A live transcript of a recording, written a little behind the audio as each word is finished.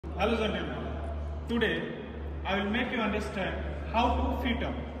Hello gentlemen, today I will make you understand how to fit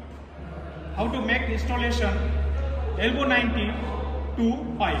up, how to make installation elbow 90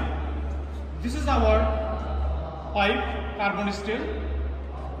 to pipe. This is our pipe carbon steel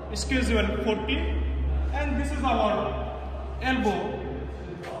schedule 40 and this is our elbow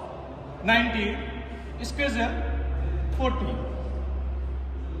 90 schedule 40.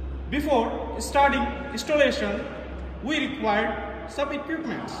 Before starting installation, we required some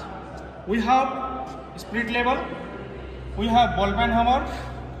equipments. We have split level, we have ball peen hammer,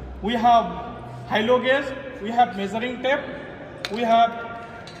 we have high-low gauge, we have measuring tape, we have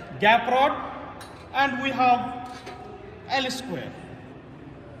gap rod, and we have L square.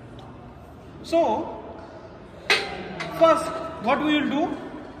 So first what we will do,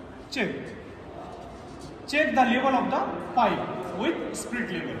 check the level of the pipe with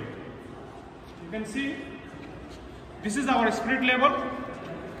split level. You can see this is our split level.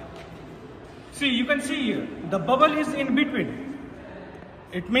 See, you can see here the bubble is in between.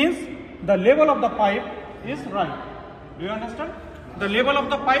 It means the level of the pipe is right. Do you understand? The level of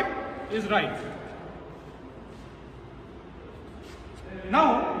the pipe is right.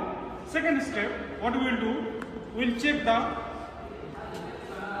 Now, second step, what we will do, we will check the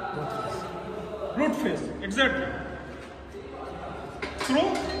root face exactly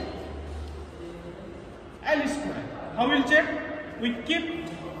through L square. How we will check? We keep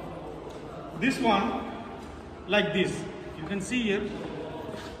this one like this. You can see here.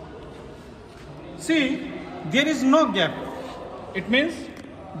 See, there is no gap. It means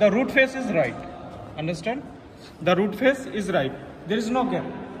the root face is right. Understand? The root face is right. There is no gap.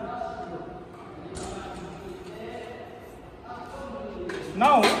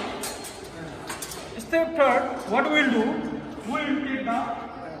 Now, step third, what we will do, we will take the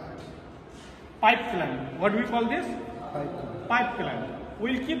pipe clamp. What we call this? Pipe clamp.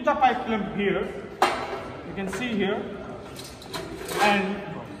 We will keep the pipe clamp here. You can see here. And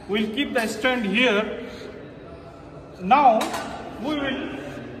we will keep the stand here. Now, we will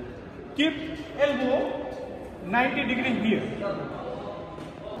keep elbow 90 degree here.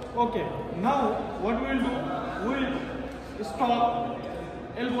 Okay. Now, what we will do, we will stop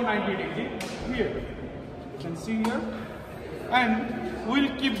elbow 90 degree here. You can see here. And we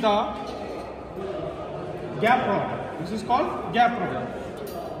will keep the gap rod. This is called gap rod.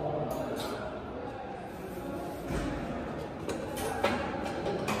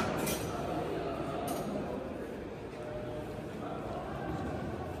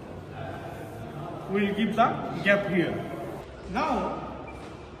 We will give the gap here. Now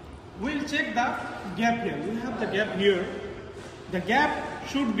we will check the gap here. We have the gap here. The gap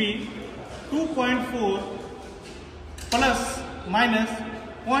should be 2.4 plus minus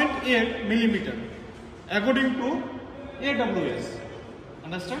 0.8 millimeter according to AWS.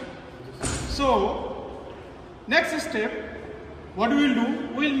 Understand? So next step, what we will do,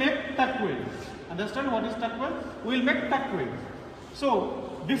 we will make tack weld. Understand what is tack weld? We will make tack weld.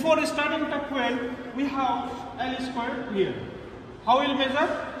 So before starting tack weld, we have L square here. How we will measure?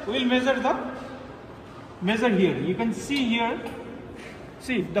 We will measure here. You can see here.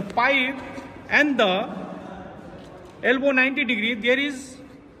 See the pipe and the elbow 90 degree. There is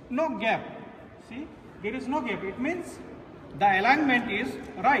no gap. See, there is no gap. It means the alignment is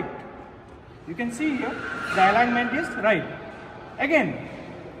right. You can see here the alignment is right. Again,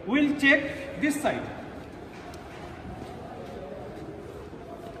 we will check this side.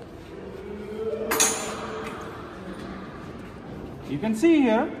 You can see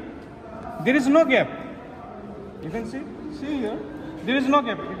here, there is no gap. You can see here, there is no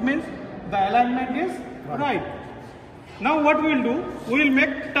gap. It means the alignment is right. Now what we will do, we will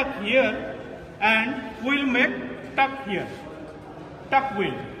make tuck here and we will make tuck here. Tuck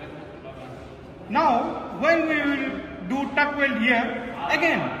weld. Now when we will do tuck weld here,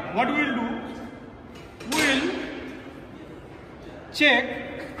 again what we will do, we will check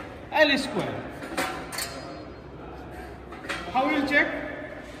L square. How we will check?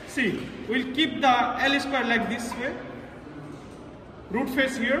 See, we will keep the L square like this way. Root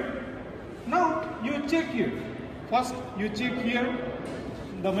face here. Now you check here. First you check here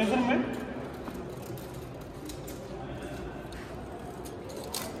the measurement.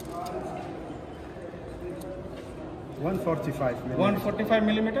 $145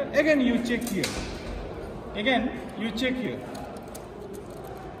 millimeter. Again you check here. Again you check here.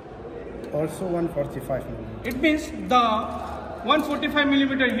 Also 145 millimeter. It means the 145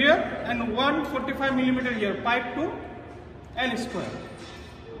 millimeter here and 145 millimeter here, pipe to L square.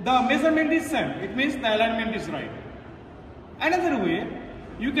 The measurement is same. It means the alignment is right. Another way,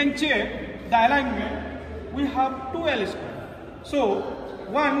 you can check the alignment. We have 2 L square. So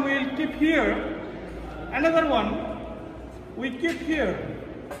one we will keep here, another one we keep here.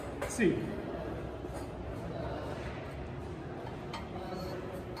 See.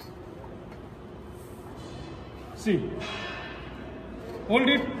 See. Hold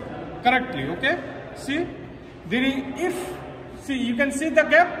it correctly, okay? See. There is, if, see, you can see the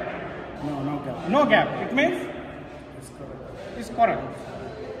gap? No gap. No gap. It means It's correct. it's correct.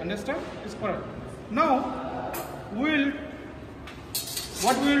 Understand? It's correct. Now,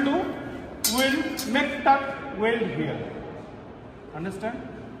 what we will do? We'll make tuck weld here. Understand?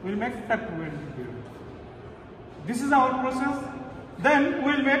 We'll make tuck weld here. This is our process. Then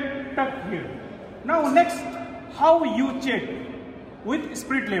we'll make tuck here. Now next, how you check with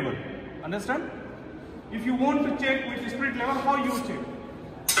spirit level? Understand? If you want to check with spirit level, how you check?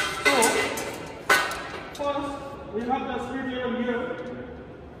 So first we have the spirit level here.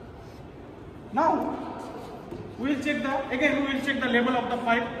 Now we will check the level of the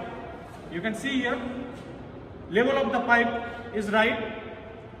pipe. You can see here, level of the pipe is right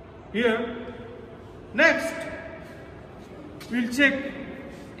here. Next, we will check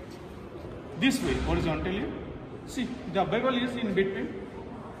this way horizontally. See, the bevel is in between.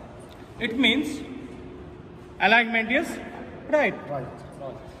 It means alignment is right. Right.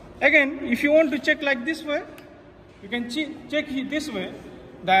 Again, if you want to check like this way, you can check this way.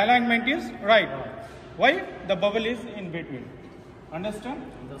 The alignment is right. Why? The bevel is in between. Understand?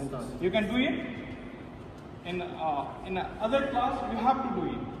 You can do it. In other class, you have to do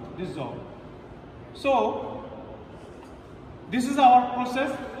it. This job. So this is our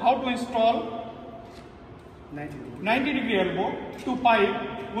process. How to install 90-degree elbow to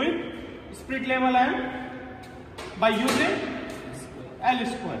pipe with split level and by using L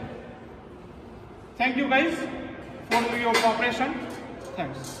square. Thank you guys for your cooperation.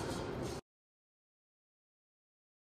 Thanks.